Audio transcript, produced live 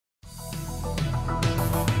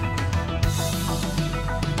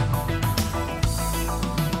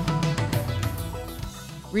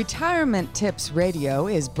Retirement Tips Radio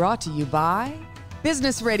is brought to you by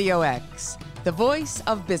Business Radio X, the voice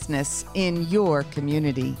of business in your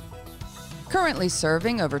community. Currently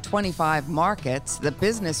serving over 25 markets, the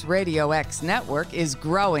Business Radio X network is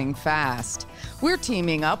growing fast. We're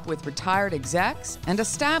teaming up with retired execs and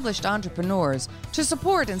established entrepreneurs to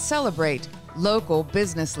support and celebrate local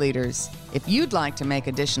business leaders. If you'd like to make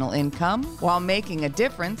additional income while making a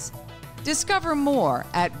difference, discover more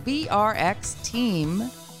at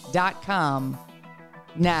brxteam.com.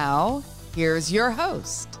 Now, here's your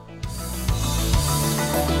host.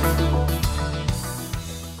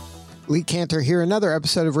 Lee Cantor here, another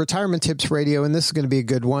episode of Retirement Tips Radio, and this is going to be a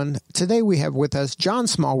good one. Today we have with us John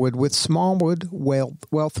Smallwood with Smallwood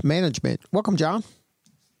Wealth Management. Welcome, John.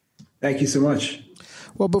 Thank you so much.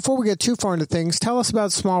 Well, before we get too far into things, tell us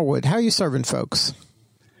about Smallwood. How are you serving folks?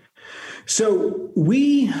 So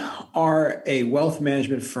we are a wealth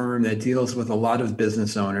management firm that deals with a lot of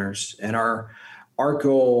business owners, and our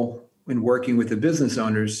goal when working with the business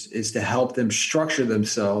owners is to help them structure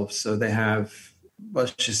themselves so they have,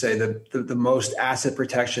 let's just say, the most asset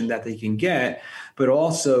protection that they can get, but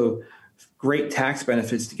also great tax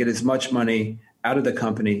benefits to get as much money out of the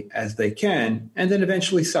company as they can, and then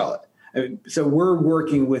eventually sell it. So we're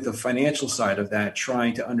working with the financial side of that,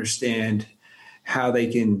 trying to understand how they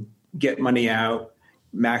can get money out,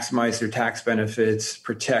 maximize their tax benefits,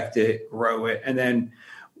 protect it, grow it. And then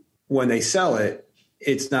when they sell it,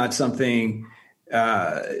 it's not something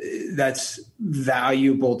that's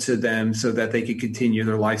valuable to them so that they can continue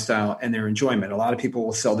their lifestyle and their enjoyment. A lot of people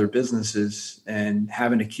will sell their businesses and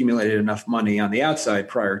haven't accumulated enough money on the outside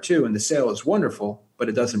prior to, and the sale is wonderful, but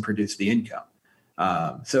it doesn't produce the income.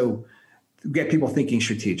 So get people thinking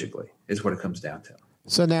strategically is what it comes down to.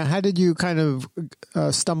 So now, how did you kind of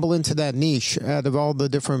stumble into that niche out of all the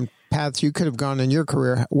different paths you could have gone in your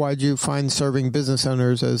career? Why did you find serving business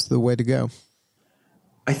owners as the way to go?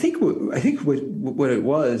 I think what it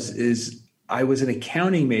was is I was an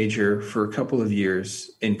accounting major for a couple of years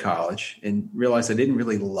in college and realized I didn't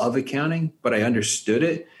really love accounting, but I understood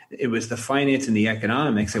it. It was the finance and the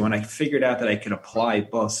economics. And when I figured out that I could apply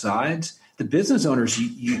both sides, the business owner is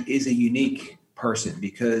a unique person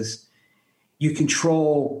because you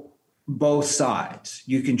control both sides.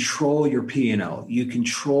 You control your P&L. You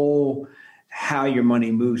control how your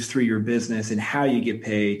money moves through your business and how you get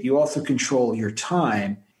paid. You also control your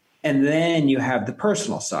time. And then you have the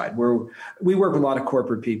personal side where we work with a lot of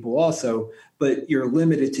corporate people also, but you're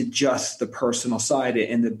limited to just the personal side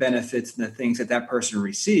and the benefits and the things that person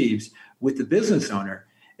receives. With the business owner,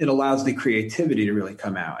 it allows the creativity to really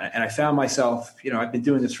come out. And I found myself, I've been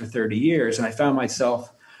doing this for 30 years, and I found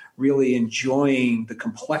myself really enjoying the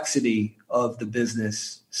complexity of the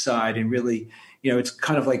business side and really, it's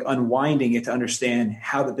kind of like unwinding it to understand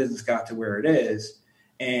how the business got to where it is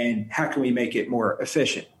and how can we make it more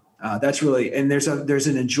efficient. That's really, and there's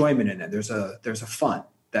an enjoyment in it. There's a fun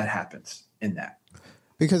that happens in that.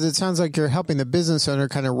 Because it sounds like you're helping the business owner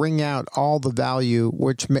kind of wring out all the value,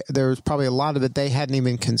 which there's probably a lot of it they hadn't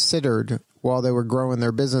even considered while they were growing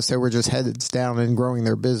their business. They were just heads down and growing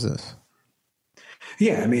their business.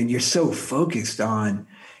 Yeah, I mean, you're so focused on,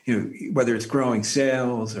 whether it's growing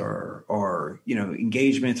sales or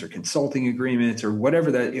engagements or consulting agreements or whatever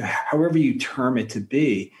that, however you term it to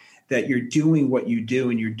be, that you're doing what you do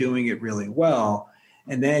and you're doing it really well.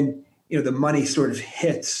 And then, the money sort of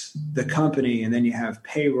hits the company, and then you have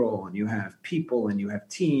payroll and you have people and you have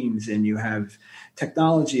teams and you have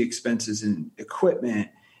technology expenses and equipment.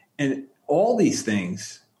 And all these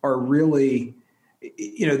things are really,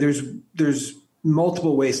 there's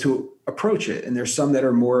multiple ways to approach it. And there's some that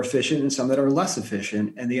are more efficient and some that are less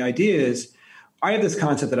efficient. And the idea is, I have this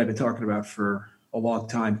concept that I've been talking about for a long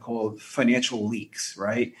time called financial leaks,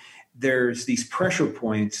 right? There's these pressure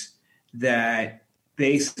points that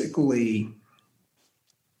basically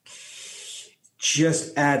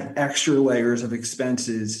just add extra layers of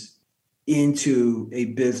expenses into a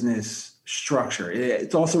business structure.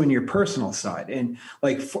 It's also in your personal side. And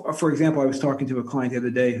like, for example, I was talking to a client the other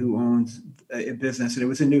day who owns a business, and it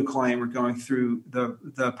was a new client. We're going through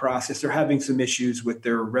the process. They're having some issues with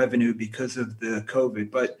their revenue because of the COVID,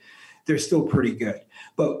 but they're still pretty good.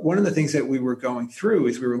 But one of the things that we were going through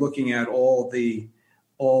is we were looking at all the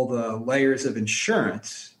layers of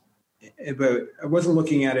insurance, but I wasn't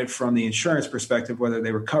looking at it from the insurance perspective, whether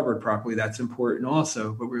they were covered properly. That's important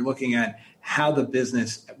also. But we were looking at how the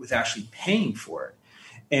business was actually paying for it.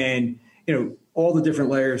 And, all the different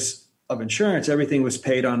layers of insurance, everything was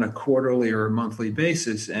paid on a quarterly or a monthly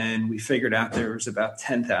basis. And we figured out there was about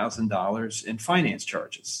 $10,000 in finance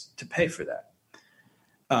charges to pay for that.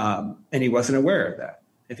 And he wasn't aware of that.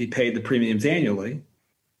 If he paid the premiums annually,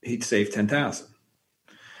 he'd save 10,000.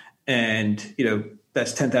 And,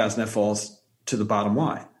 that's 10,000 that falls to the bottom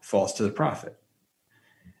line, falls to the profit.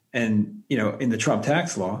 And, in the Trump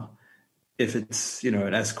tax law, if it's,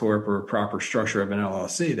 an S corp or a proper structure of an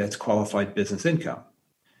LLC, that's qualified business income.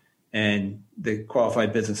 And the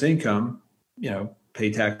qualified business income,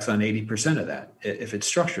 pay tax on 80% of that if it's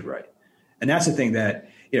structured right. And that's the thing that,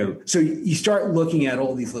 so you start looking at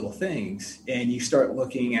all these little things, and you start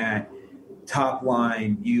looking at top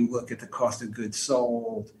line, you look at the cost of goods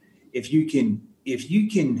sold. If you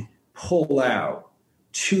can pull out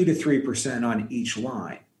 2 to 3% on each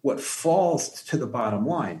line, what falls to the bottom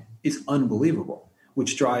line is unbelievable,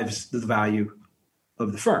 which drives the value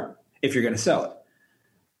of the firm if you're going to sell it.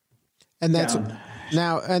 And that's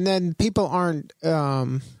and then people aren't,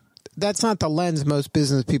 that's not the lens most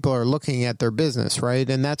business people are looking at their business, right?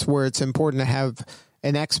 And that's where it's important to have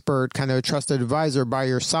an expert, kind of a trusted advisor by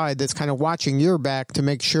your side that's kind of watching your back to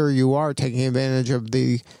make sure you are taking advantage of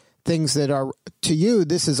the things that are, to you,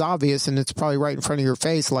 this is obvious and it's probably right in front of your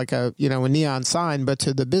face like a neon sign, but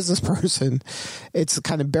to the business person, it's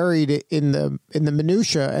kind of buried in the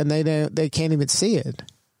minutia, and they can't even see it.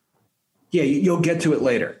 Yeah, you'll get to it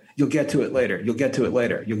later. You'll get to it later. You'll get to it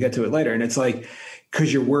later. You'll get to it later. And it's like,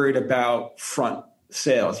 because you're worried about front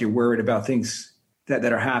sales, you're worried about things that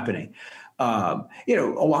are happening. A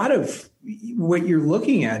lot of what you're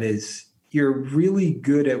looking at is you're really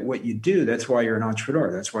good at what you do. That's why you're an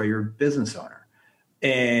entrepreneur. That's why you're a business owner.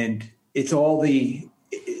 And it's all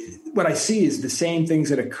what I see is the same things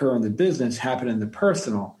that occur in the business happen in the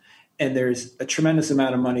personal. And there's a tremendous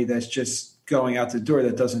amount of money that's just going out the door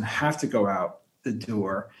that doesn't have to go out the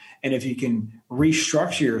door. And if you can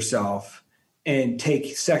restructure yourself and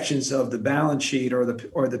take sections of the balance sheet or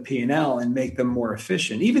the P&L and make them more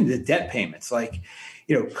efficient, even the debt payments, like,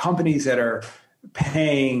 companies that are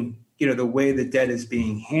paying, the way the debt is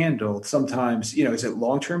being handled, sometimes, is it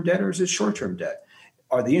long-term debt or is it short-term debt?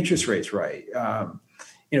 Are the interest rates right?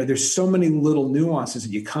 There's so many little nuances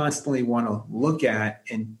that you constantly want to look at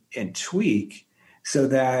and tweak so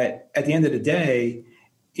that at the end of the day,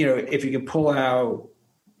 if you can pull out,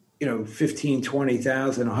 15,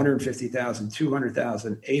 20,000, 150,000,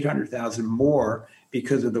 200,000, 800,000 more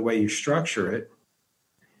because of the way you structure it,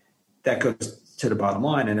 that goes to the bottom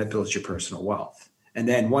line and it builds your personal wealth. And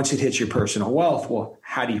then once it hits your personal wealth, well,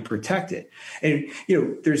 how do you protect it? And,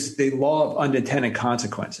 there's the law of unintended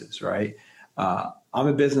consequences, right? I'm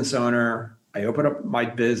a business owner. I open up my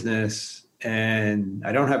business and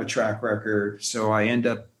I don't have a track record. So I end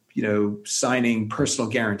up, signing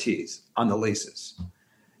personal guarantees on the leases.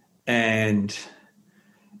 And,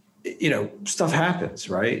 stuff happens,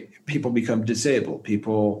 right? People become disabled.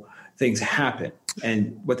 Things happen.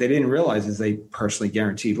 And what they didn't realize is they personally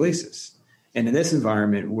guaranteed leases. And in this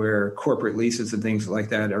environment where corporate leases and things like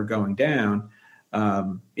that are going down,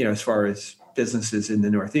 as far as businesses in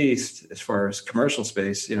the Northeast, as far as commercial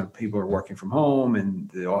space, people are working from home and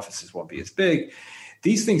the offices won't be as big.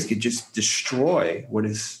 These things could just destroy what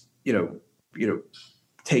is,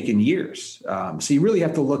 taken years. So you really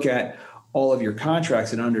have to look at all of your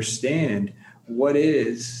contracts and understand what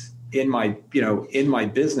is in my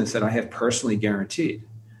business that I have personally guaranteed.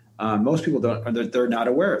 Most people they're not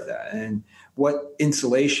aware of that. And what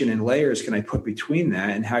insulation and layers can I put between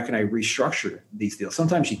that, and how can I restructure these deals?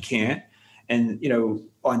 Sometimes you can't, and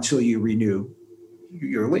until you renew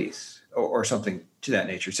your lease or something to that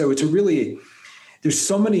nature. So there's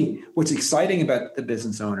so many. What's exciting about the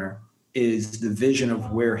business owner is the vision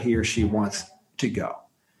of where he or she wants to go.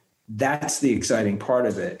 That's the exciting part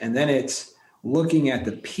of it. And then it's looking at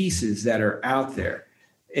the pieces that are out there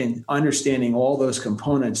and understanding all those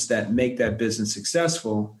components that make that business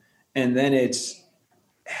successful. And then it's,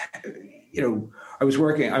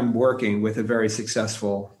 I'm working with a very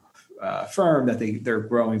successful firm that they're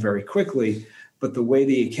growing very quickly, but the way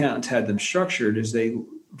the accountants had them structured is they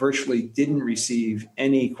virtually didn't receive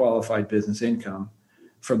any qualified business income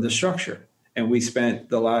from the structure. And we spent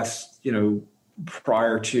the last,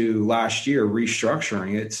 prior to last year,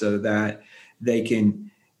 restructuring it so that they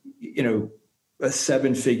can, a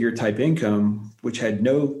 7-figure type income, which had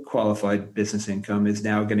no qualified business income, is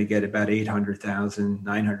now going to get about 800,000,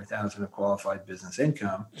 900,000 of qualified business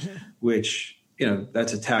income, which,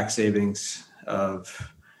 that's a tax savings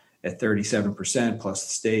of at 37% plus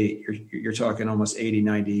the state, you're talking almost 80,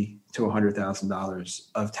 90 to $100,000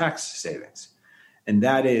 of tax savings. And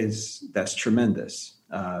that's tremendous.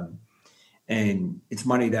 And it's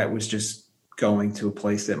money that was just going to a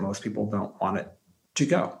place that most people don't want it to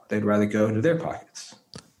go. They'd rather go to their pockets.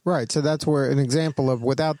 Right. So that's where an example of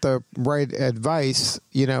without the right advice,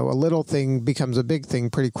 a little thing becomes a big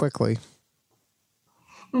thing pretty quickly.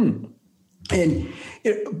 And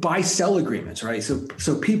buy-sell agreements, right?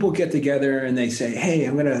 So people get together and they say, "Hey,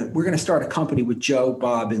 we're gonna start a company with Joe,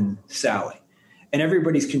 Bob, and Sally," and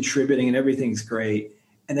everybody's contributing and everything's great.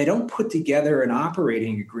 And they don't put together an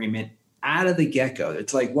operating agreement out of the get-go.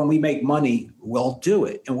 It's like, when we make money, we'll do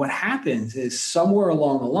it. And what happens is, somewhere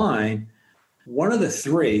along the line, one of the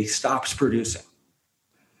three stops producing,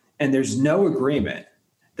 and there's no agreement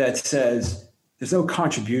that says, there's no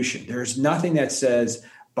contribution. There's nothing that says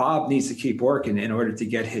Bob needs to keep working in order to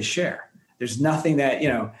get his share. There's nothing that,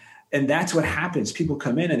 and that's what happens. People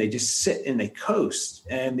come in and they just sit and they coast.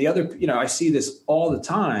 And the other, I see this all the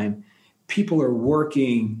time. People are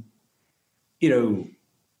working,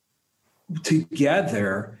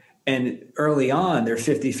 together, and early on they're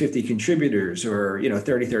 50-50 contributors, or,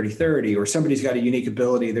 30-30-30, or somebody's got a unique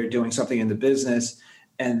ability. They're doing something in the business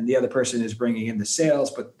and the other person is bringing in the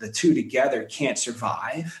sales, but the two together can't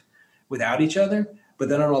survive without each other. But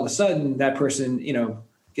then all of a sudden, that person,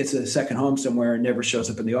 gets a second home somewhere and never shows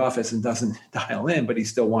up in the office and doesn't dial in, but he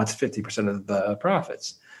still wants 50% of the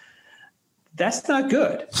profits. That's not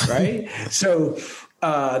good, right? So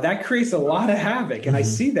that creates a lot of havoc, and I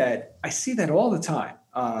see that all the time.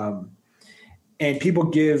 And people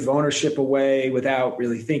give ownership away without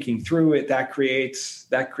really thinking through it. That creates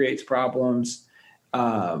problems.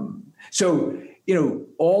 So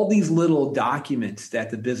all these little documents that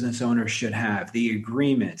the business owner should have, the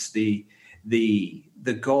agreements, the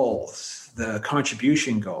goals, the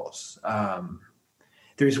contribution goals.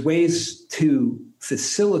 There's ways to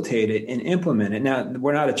facilitate it and implement it. Now,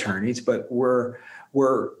 we're not attorneys, but we're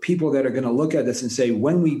people that are going to look at this and say,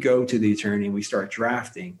 when we go to the attorney and we start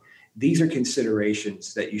drafting, these are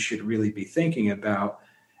considerations that you should really be thinking about.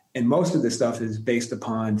 And most of this stuff is based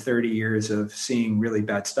upon 30 years of seeing really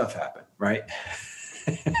bad stuff happen, right?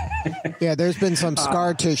 Yeah, there's been some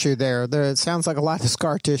scar tissue there. It sounds like a lot of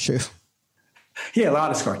scar tissue. Yeah, a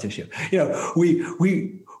lot of scar tissue. You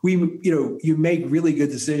make really good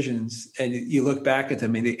decisions and you look back at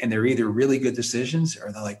them and they're either really good decisions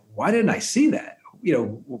or they're like, why didn't I see that?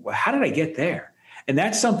 How did I get there? And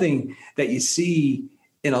that's something that you see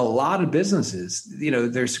in a lot of businesses.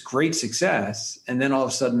 There's great success, and then all of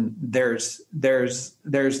a sudden there's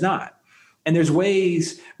not. And there's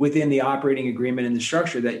ways within the operating agreement and the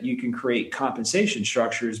structure that you can create compensation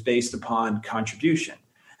structures based upon contribution,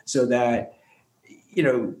 so that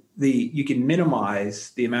you can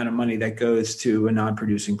minimize the amount of money that goes to a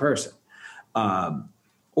non-producing person.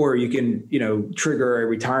 Or you can, trigger a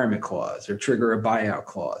retirement clause or trigger a buyout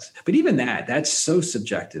clause. But even that's so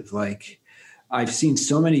subjective. Like, I've seen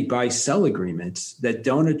so many buy-sell agreements that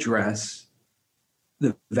don't address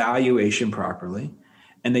the valuation properly,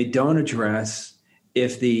 and they don't address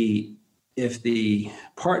if the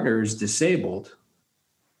partner is disabled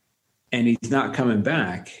and he's not coming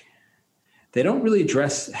back. They don't really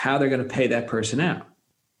address how they're going to pay that person out.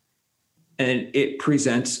 And it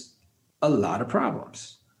presents a lot of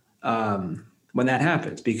problems when that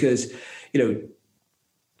happens, because,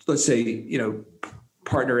 let's say,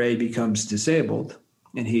 partner A becomes disabled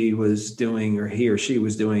and he or she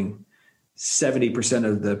was doing 70%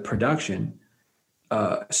 of the production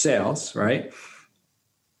sales, right?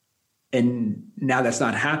 And now that's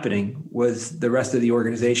not happening. Was the rest of the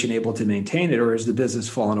organization able to maintain it, or is the business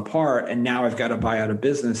falling apart? And now I've got to buy out a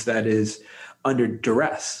business that is under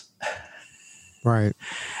duress, right,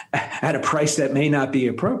 at a price that may not be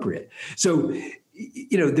appropriate. So,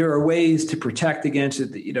 there are ways to protect against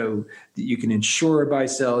it. You can insure a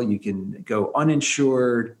buy-sell, you can go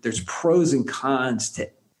uninsured. There's pros and cons to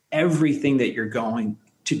everything that you're going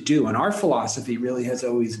to do. And our philosophy really has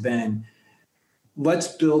always been, let's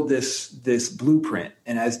build this blueprint.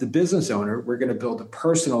 And as the business owner, we're going to build a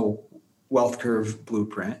personal wealth curve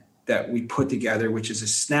blueprint that we put together, which is a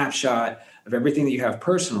snapshot of everything that you have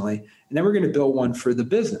personally. And then we're going to build one for the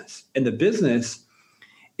business. And the business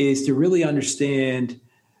is to really understand,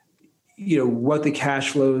 what the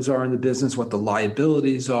cash flows are in the business, what the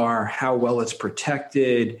liabilities are, how well it's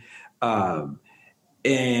protected, and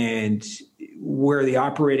where the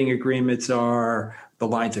operating agreements are, the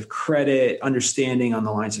lines of credit, understanding on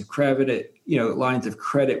the lines of credit,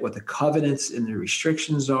 what the covenants and the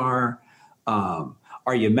restrictions are.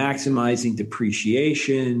 Are you maximizing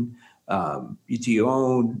depreciation? Do you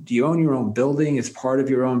own your own building as part of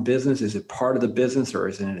your own business? Is it part of the business, or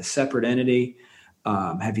is it in a separate entity?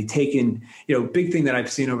 Have you taken, big thing that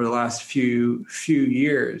I've seen over the last few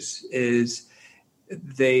years is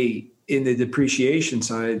in the depreciation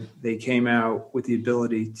side, they came out with the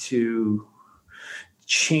ability to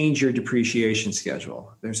change your depreciation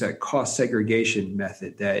schedule. There's that cost segregation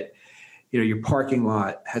method that your parking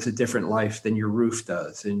lot has a different life than your roof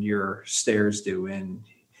does and your stairs do. And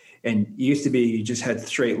it used to be you just had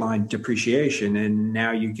straight line depreciation, and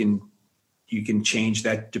now you can change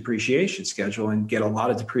that depreciation schedule and get a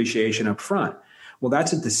lot of depreciation up front. Well,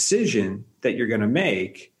 that's a decision that you're going to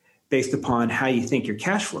make based upon how you think your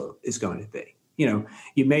cash flow is going to be. You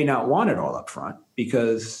may not want it all up front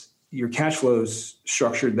because your cash flow is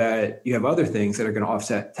structured that you have other things that are going to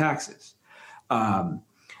offset taxes.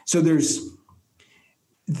 So there's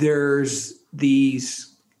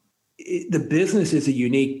these, the business is a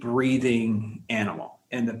unique breathing animal,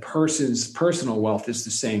 and the person's personal wealth is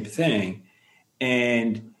the same thing.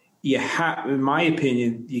 And in my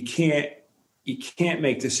opinion, you can't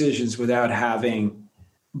make decisions without having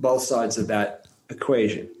both sides of that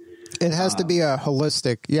equation. It has to be a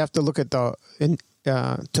holistic. You have to look at the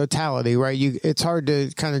totality, right? It's hard to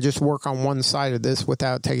kind of just work on one side of this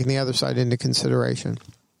without taking the other side into consideration.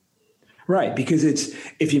 Right, because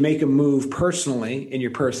if you make a move personally in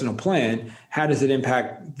your personal plan, how does it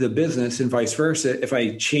impact the business, and vice versa? If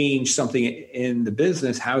I change something in the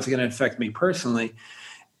business, how is it going to affect me personally?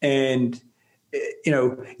 And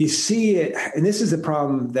you see it, and this is the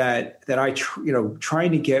problem that I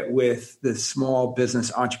trying to get with the small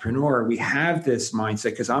business entrepreneur. We have this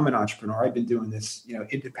mindset because I'm an entrepreneur. I've been doing this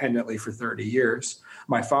independently for 30 years.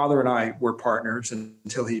 My father and I were partners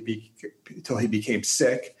until he became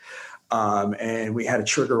sick. And we had to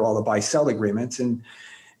trigger all the buy-sell agreements, and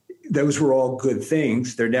those were all good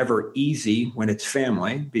things. They're never easy when it's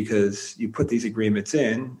family because you put these agreements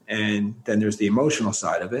in, and then there's the emotional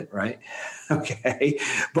side of it, right? Okay,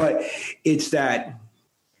 but it's that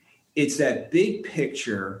big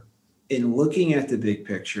picture, in looking at the big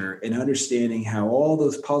picture and understanding how all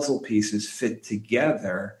those puzzle pieces fit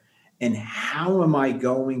together. And how am I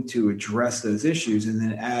going to address those issues? And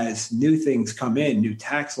then as new things come in, new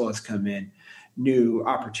tax laws come in, new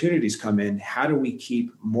opportunities come in, how do we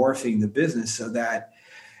keep morphing the business so that,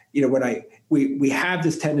 we have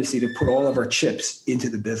this tendency to put all of our chips into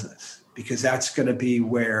the business because that's going to be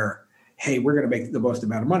where, hey, we're going to make the most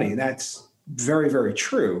amount of money. And that's very, very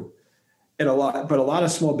true. But a lot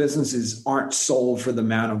of small businesses aren't sold for the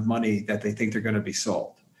amount of money that they think they're going to be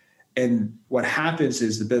sold. And what happens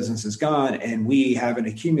is the business is gone and we haven't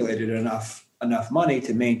accumulated enough money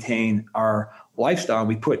to maintain our lifestyle.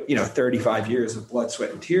 We put, 35 years of blood,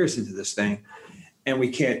 sweat, and tears into this thing. And we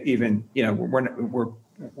can't even,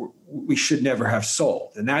 we should never have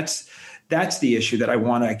sold. And that's the issue that I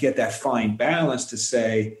want to get that fine balance to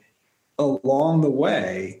say along the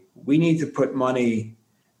way, we need to put money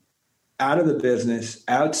out of the business,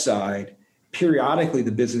 outside. Periodically,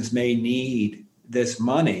 the business may need this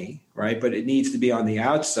money, right? But it needs to be on the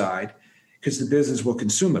outside because the business will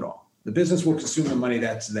consume it all. The business will consume the money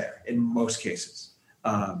that's there in most cases.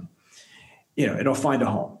 It'll find a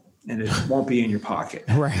home and it won't be in your pocket.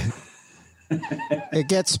 Right. It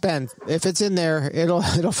gets spent. If it's in there, it'll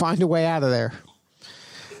find a way out of there.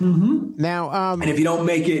 Mm-hmm. Now, and if you don't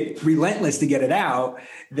make it relentless to get it out,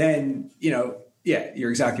 then, yeah, you're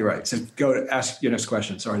exactly right. So go to ask your next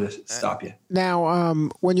question. Sorry to stop you. Now,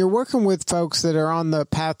 when you're working with folks that are on the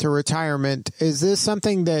path to retirement, is this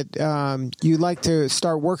something that you like to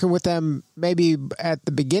start working with them maybe at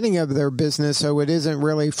the beginning of their business so it isn't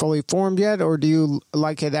really fully formed yet? Or do you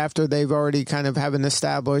like it after they've already kind of have an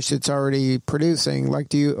established, it's already producing?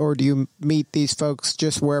 Do you meet these folks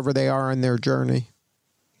just wherever they are in their journey?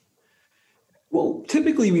 Well,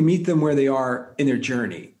 typically we meet them where they are in their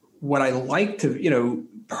journey. What I like to,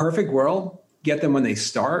 perfect world, get them when they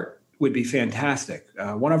start would be fantastic.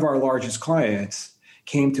 One of our largest clients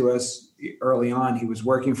came to us early on. He was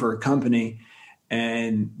working for a company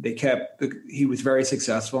and he was very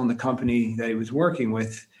successful. And the company that he was working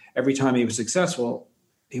with, every time he was successful,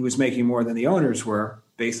 he was making more than the owners were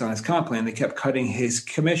based on his comp plan. They kept cutting his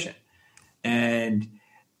commission. And,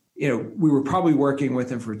 we were probably working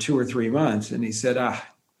with him for 2 or 3 months. And he said, I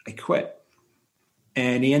quit.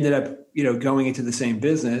 And he ended up, going into the same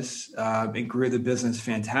business and grew the business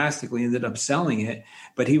fantastically, ended up selling it.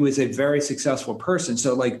 But he was a very successful person.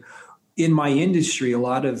 So in my industry, a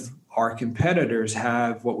lot of our competitors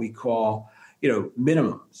have what we call,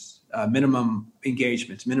 minimums, minimum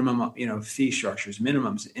engagements, minimum, fee structures,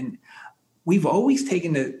 minimums. And we've always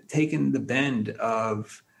taken the bend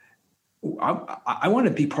of, I want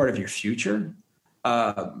to be part of your future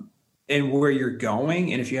and where you're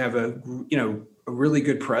going. And if you have a really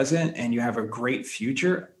good present and you have a great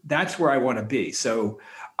future, that's where I want to be. So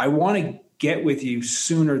I want to get with you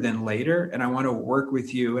sooner than later. And I want to work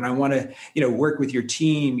with you, and I want to, work with your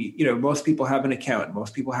team. Most people have an accountant.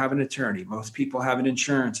 Most people have an attorney. Most people have an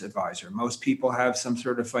insurance advisor. Most people have some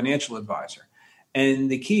sort of financial advisor. And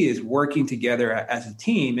the key is working together as a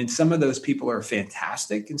team. And some of those people are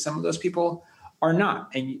fantastic, and some of those people are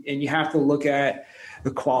not. And you have to look at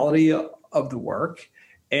the quality of the work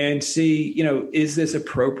and see, is this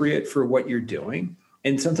appropriate for what you're doing?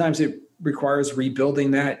 And sometimes it requires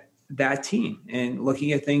rebuilding that team and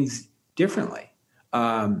looking at things differently.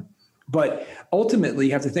 But ultimately,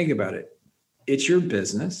 you have to think about it. It's your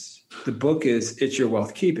business. The book is It's Your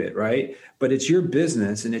Wealth, Keep It, right? But it's your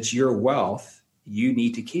business and it's your wealth. You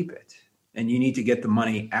need to keep it, and you need to get the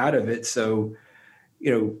money out of it. So,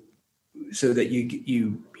 so that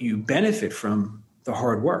you benefit from the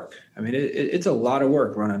hard work. I mean, it's a lot of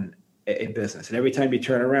work running a business. And every time you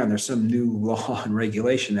turn around, there's some new law and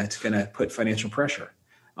regulation that's going to put financial pressure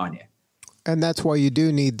on you. And that's why you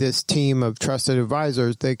do need this team of trusted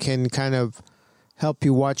advisors that can kind of help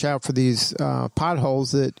you watch out for these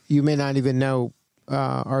potholes that you may not even know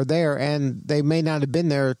are there. And they may not have been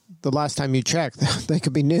there the last time you checked. They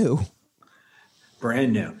could be new.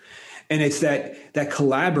 Brand new. And it's that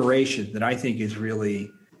collaboration that I think is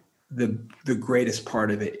really the greatest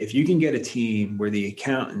part of it. If you can get a team where the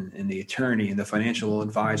accountant and the attorney and the financial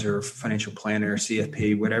advisor, financial planner,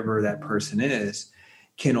 CFP, whatever that person is,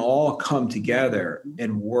 can all come together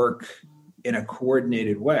and work in a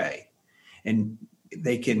coordinated way. And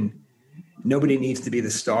nobody needs to be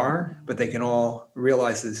the star, but they can all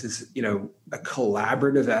realize this is, a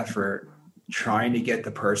collaborative effort trying to get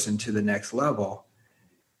the person to the next level.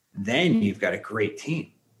 Then you've got a great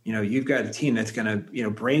team. You've got a team that's going to,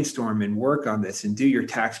 brainstorm and work on this and do your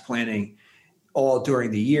tax planning all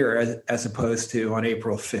during the year as opposed to on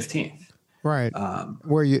April 15th. Right.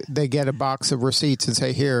 Where they get a box of receipts and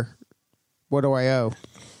say, here, what do I owe?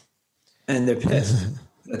 And they're pissed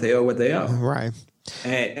that they owe what they owe. Right.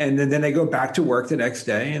 And then they go back to work the next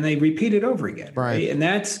day and they repeat it over again. Right. And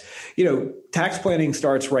that's, tax planning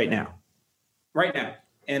starts right now.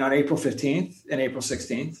 And on April 15th and April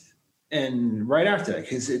 16th. And right after that,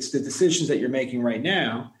 because it's the decisions that you're making right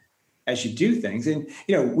now as you do things. And,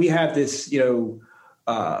 we have this, the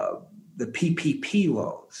PPP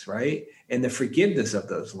loans, right? And the forgiveness of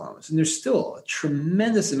those loans. And there's still a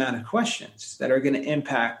tremendous amount of questions that are going to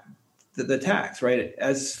impact the tax, right?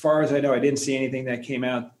 As far as I know, I didn't see anything that came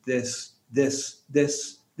out this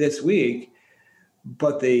week,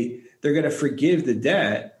 but they're going to forgive the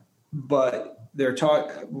debt, but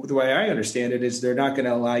the way I understand it is they're not going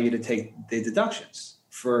to allow you to take the deductions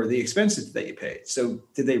for the expenses that you paid. So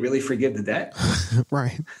did they really forgive the debt?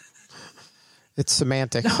 Right. It's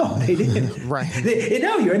semantic. No, they didn't. Right.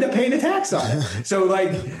 You end up paying a tax on it. So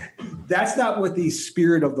that's not what the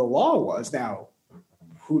spirit of the law was. Now,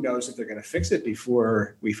 who knows if they're going to fix it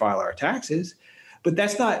before we file our taxes, but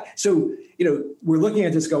that's not. So, we're looking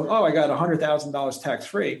at this going, oh, I got $100,000 tax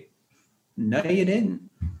free. No, you didn't.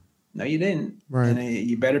 Right. And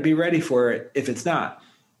you better be ready for it if it's not.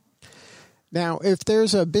 Now, if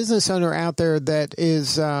there's a business owner out there that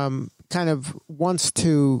is kind of wants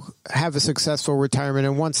to have a successful retirement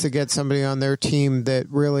and wants to get somebody on their team that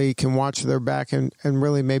really can watch their back and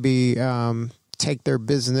really maybe take their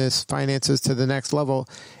business finances to the next level,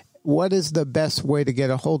 what is the best way to get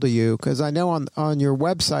a hold of you? Because I know on your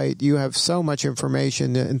website you have so much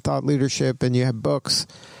information in thought leadership and you have books.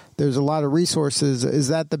 There's a lot of resources. Is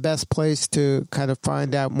that the best place to kind of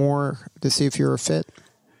find out more to see if you're a fit?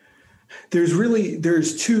 There's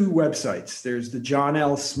two websites. There's the John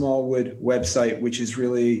L. Smallwood website, which is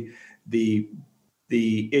really the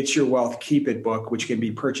It's Your Wealth, Keep It book, which can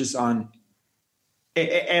be purchased on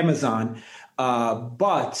Amazon.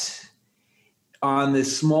 But on the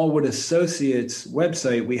Smallwood Associates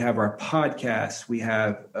website, we have our podcast. We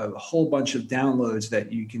have a whole bunch of downloads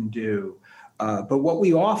that you can do. But what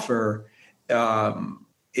we offer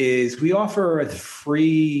is we offer a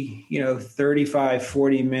free, 35,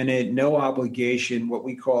 40-minute, no obligation, what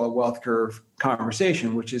we call a wealth curve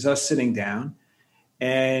conversation, which is us sitting down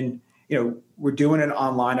and, we're doing it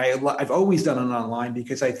online. I've always done it online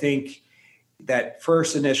because I think that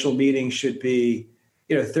first initial meeting should be,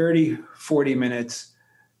 30, 40 minutes.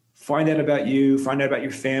 Find out about you, find out about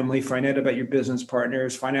your family, find out about your business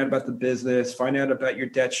partners, find out about the business, find out about your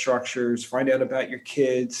debt structures, find out about your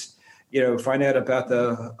kids, find out about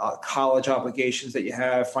the college obligations that you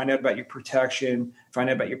have, find out about your protection, find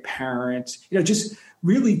out about your parents, just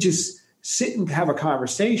really just sit and have a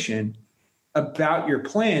conversation about your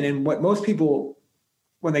plan. And what most people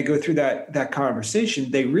when they go through that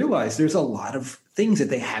conversation, they realize there's a lot of things that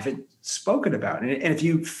they haven't spoken about. And if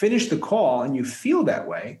you finish the call and you feel that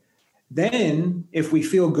way, then if we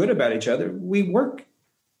feel good about each other, we work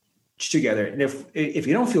together. And if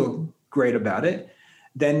you don't feel great about it,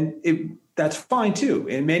 then that's fine too.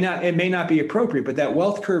 It may not be appropriate, but that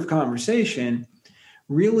wealth curve conversation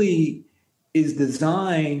really is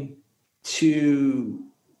designed to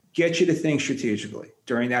get you to think strategically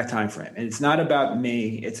during that time frame. And it's not about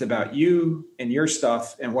me, it's about you and your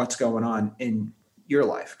stuff and what's going on in your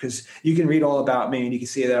life. Because you can read all about me and you can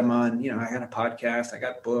see that I'm on, I got a podcast, I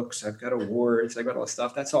got books, I've got awards, I got all this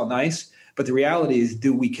stuff. That's all nice. But the reality is,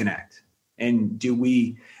 do we connect? And do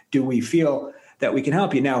we feel that we can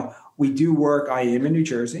help you? Now, we do work. I am in New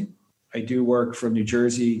Jersey. I do work from New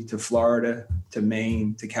Jersey to Florida to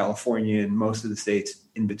Maine to California and most of the states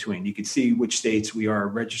in between. You can see which states we are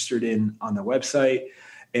registered in on the website.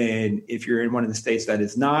 And if you're in one of the states that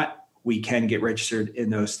is not, we can get registered in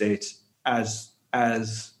those states as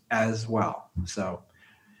well. So,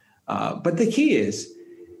 but the key is,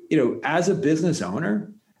 as a business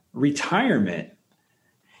owner, retirement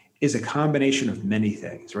is a combination of many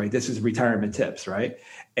things, right? This is retirement tips, right?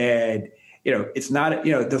 And it's not, the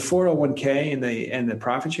 401k and the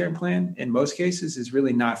profit sharing plan in most cases is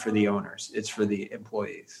really not for the owners. It's for the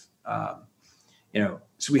employees. So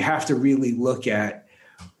we have to really look at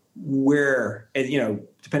where, and,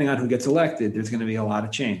 depending on who gets elected, there's going to be a lot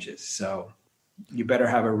of changes. So you better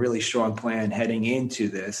have a really strong plan heading into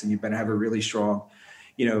this, and you better have a really strong,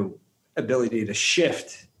 ability to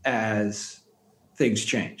shift as things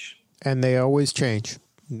change. And they always change.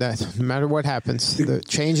 That no matter what happens, the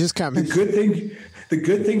change is coming. The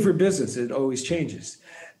good thing for business, it always changes.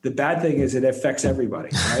 The bad thing is it affects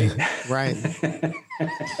everybody, right? Right.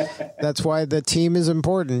 That's why the team is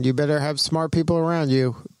important. You better have smart people around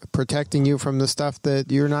you protecting you from the stuff that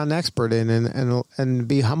you're not an expert in, and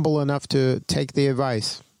be humble enough to take the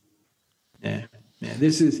advice. Yeah.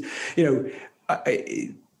 This is, the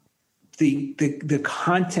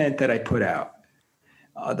content that I put out,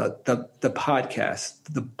 the podcast,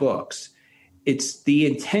 the books, the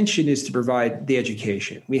intention is to provide the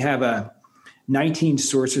education. We have a 19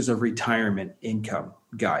 sources of retirement income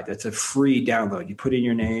guide. That's a free download. You put in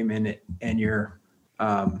your name and your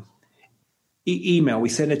email. We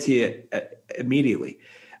send it to you immediately.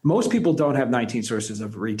 Most people don't have 19 sources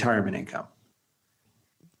of retirement income,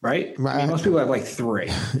 right? I mean, most people have like 3.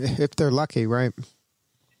 If they're lucky, right?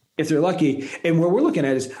 If they're lucky. And what we're looking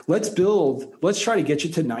at is let's try to get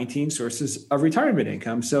you to 19 sources of retirement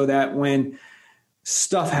income so that when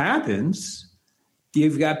stuff happens,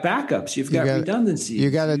 you've got backups, you've got redundancy.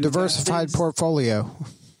 You got a diversified portfolio.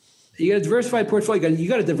 You got a diversified portfolio. You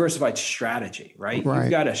got a diversified strategy, right?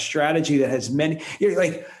 You've got a strategy that has many,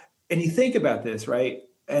 and you think about this, right?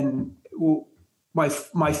 And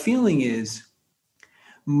my feeling is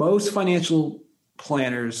most financial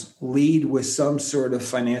planners lead with some sort of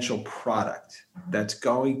financial product that's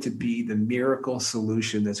going to be the miracle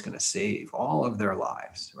solution that's going to save all of their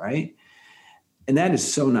lives, right? And that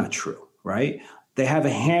is so not true, right? They have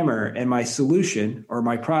a hammer, and my solution or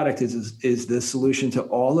my product is the solution to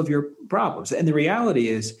all of your problems. And the reality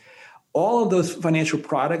is all of those financial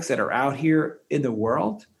products that are out here in the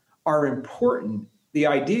world are important. The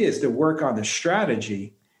idea is to work on the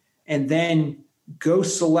strategy and then go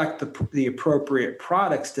select the appropriate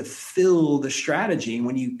products to fill the strategy. And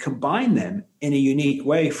when you combine them in a unique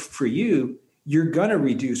way for you, you're going to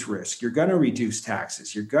reduce risk. You're going to reduce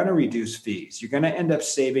taxes. You're going to reduce fees. You're going to end up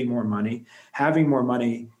saving more money, having more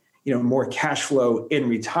money, more cash flow in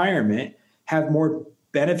retirement, have more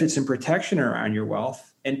benefits and protection around your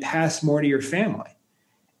wealth, and pass more to your family.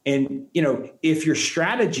 And, if your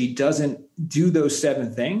strategy doesn't do those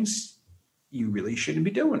 7 things, you really shouldn't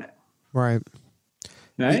be doing it. Right.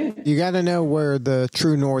 Right? You got to know where the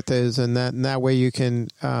true north is, and that way you can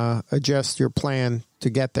adjust your plan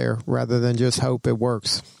to get there rather than just hope it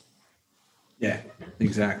works. Yeah,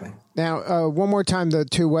 exactly. Now, one more time, the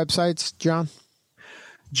 2 websites, John?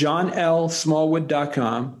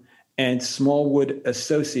 JohnLSmallwood.com and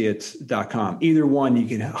SmallwoodAssociates.com. Either one, you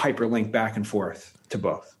can hyperlink back and forth to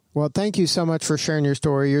both. Well, thank you so much for sharing your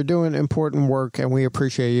story. You're doing important work, and we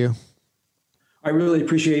appreciate you. I really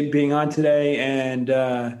appreciate being on today, and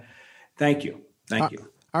thank you. Thank you.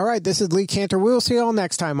 All right, this is Lee Cantor. We'll see you all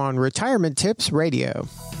next time on Retirement Tips Radio.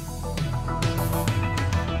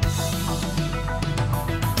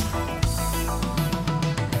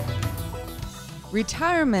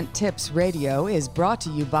 Retirement Tips Radio is brought to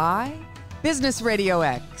you by Business Radio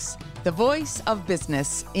X, the voice of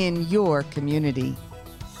business in your community.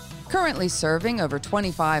 Currently serving over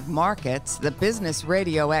 25 markets, the Business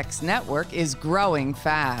Radio X network is growing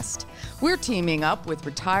fast. We're teaming up with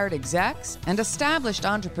retired execs and established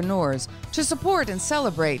entrepreneurs to support and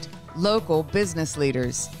celebrate local business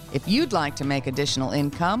leaders. If you'd like to make additional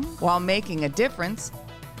income while making a difference,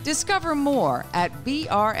 discover more at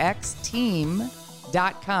brxteam.com.